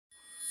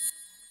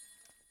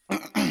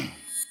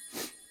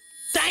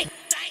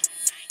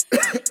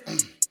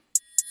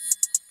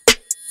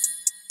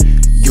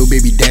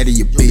baby daddy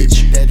a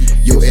bitch.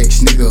 Your ex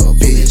nigga a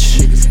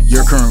bitch.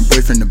 Your current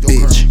boyfriend a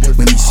bitch.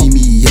 When he see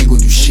me, he ain't gon'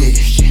 do shit.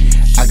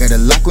 I got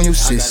a lock on your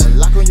sis.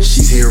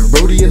 She's here,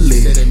 Brody a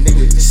lick.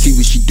 See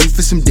what she do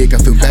for some dick. I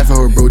feel bad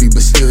for her, Brody,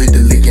 but still hit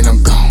the lick and I'm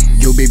gone.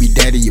 Your baby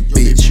daddy a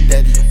bitch.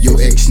 Your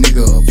ex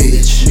nigga a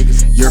bitch.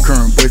 Your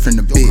current boyfriend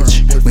a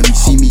bitch. When he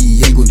see me,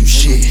 he ain't gon' do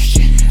shit.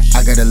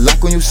 I got a lock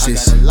on your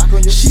sis.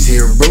 She's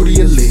here,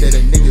 Brody a lick.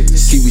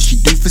 See what she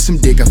do for some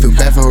dick. I feel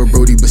bad for her,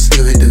 Brody, but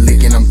still hit the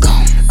lick and I'm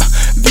gone.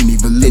 Vinny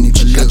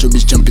Valenti, got your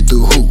bitch jumping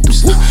through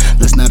hoops.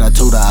 Last night I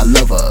told her I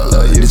love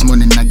her. This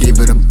morning I gave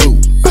her the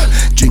boot.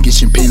 Drinking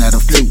champagne out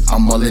of flute.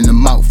 I'm all in the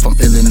mouth, I'm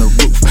feeling the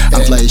roof.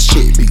 I'm fly as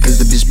shit because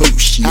the bitch boost.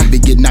 She a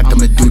bit get knocked,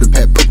 I'ma do the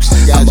pet poops.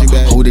 I'ma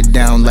hold it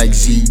down like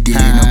Z did,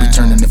 and I'm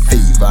returning the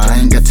favor.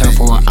 I ain't got time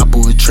for an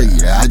apple or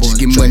trader. I just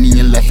get money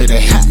and left it a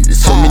hater.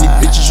 So many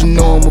bitches, you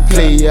know I'm a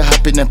player.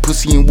 Hop in that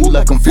pussy and woo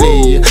like I'm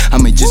Flair. I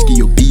might just give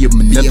your B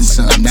another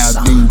son. Now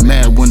things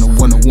mad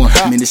 1-on-1.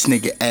 Man, this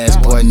nigga ass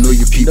boy, know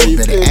your people.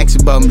 Better ask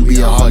about me,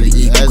 be a harder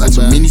equal. Got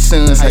so many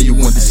sons, how you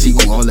want the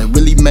sequel? All that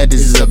really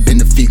matters is up in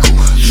the fecal.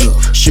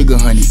 Look, sugar,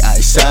 honey,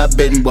 ice. I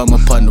bet me while my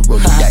partner roll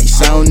the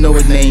dice. I don't know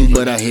her name,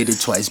 but I hit it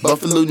twice.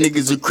 Buffalo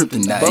niggas are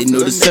kryptonite. They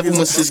know the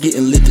 716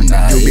 getting lit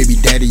tonight. Your baby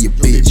daddy a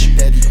bitch.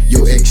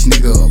 Your ex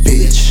nigga a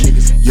bitch.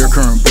 Your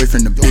current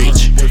boyfriend a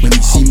bitch. When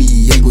he see me,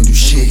 he ain't gon' do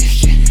shit.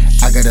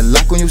 I got a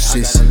lock on your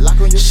sis.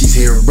 She's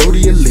here,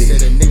 Brody a lick.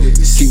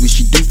 See what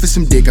she do for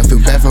some dick. I feel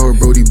bad for her,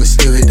 Brody, but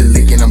still hit the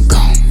lick and I'm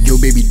gone. Your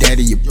baby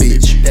daddy a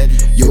bitch.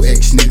 Your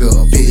ex nigga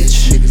a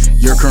bitch.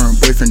 Your current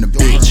boyfriend a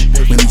bitch.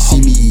 When he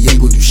see me, he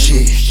ain't gon' do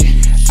shit.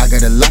 I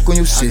got a lock on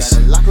your sis.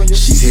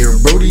 She's here,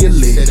 Brody a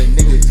lick.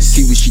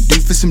 See what she do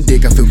for some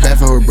dick. I feel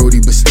bad for her, Brody,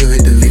 but still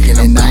hit the lick and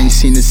I'm gone. I ain't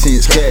seen her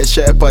since Cash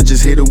App, I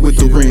just hit her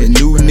with the rent.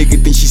 New nigga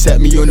think she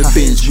sat me on the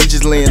bench. We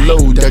just laying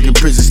low, ducking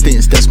prison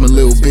stints. That's my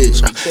little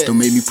bitch. Don't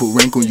make me put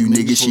rank on you,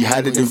 nigga. She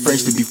hotter than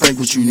French, to be frank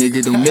with you,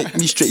 nigga. Don't make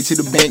me straight to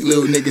the bank.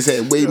 Little niggas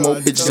had way more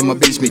bitches in my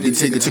basement. They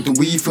took the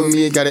weed from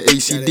me and got an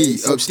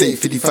ACD. Upstate,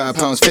 55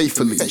 pounds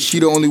faithfully. She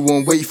the only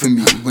one wait for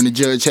me when the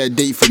judge had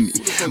date for me.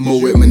 More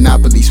with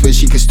Monopoly, swear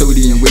she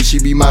custodian, way she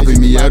be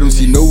mopping me. I don't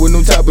see no one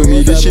on top of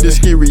me. This shit is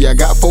scary. I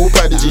got 4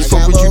 prodigies.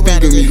 Fuck what you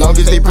think of me, long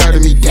as they proud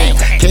of me. Damn,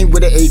 came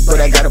with an 8, but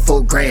I got a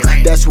 4 grand.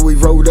 That's what we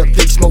rolled up,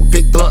 big smoke,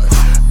 big blunt.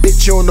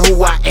 Bitch, you don't know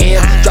who I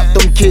am. Drop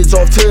them kids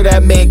off to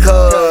that man,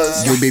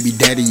 cuz your baby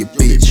daddy a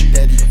bitch.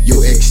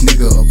 Your ex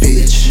nigga a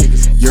bitch.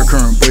 Your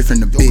current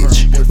boyfriend a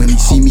bitch. When he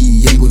see me,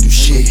 he ain't gon' do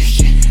shit.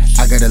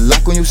 I got a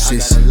lock on your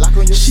sis.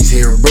 She's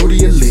here,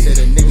 Brody a lick.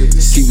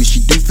 See what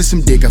she do for some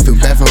dick. I feel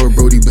bad for her,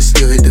 Brody, but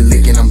still hit the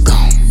lick and I'm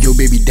gone. Your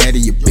baby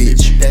daddy a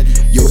bitch.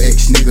 Your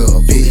ex nigga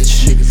a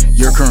bitch.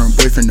 Your current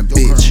boyfriend a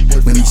bitch.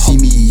 When he see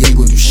me, he ain't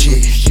gon' do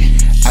shit.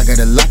 I got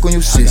a lock on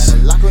your sis.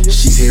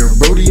 She's here,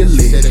 Brody a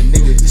lick.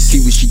 See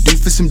what she do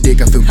for some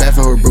dick. I feel bad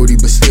for her, Brody,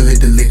 but still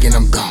hit the lick and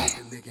I'm gone.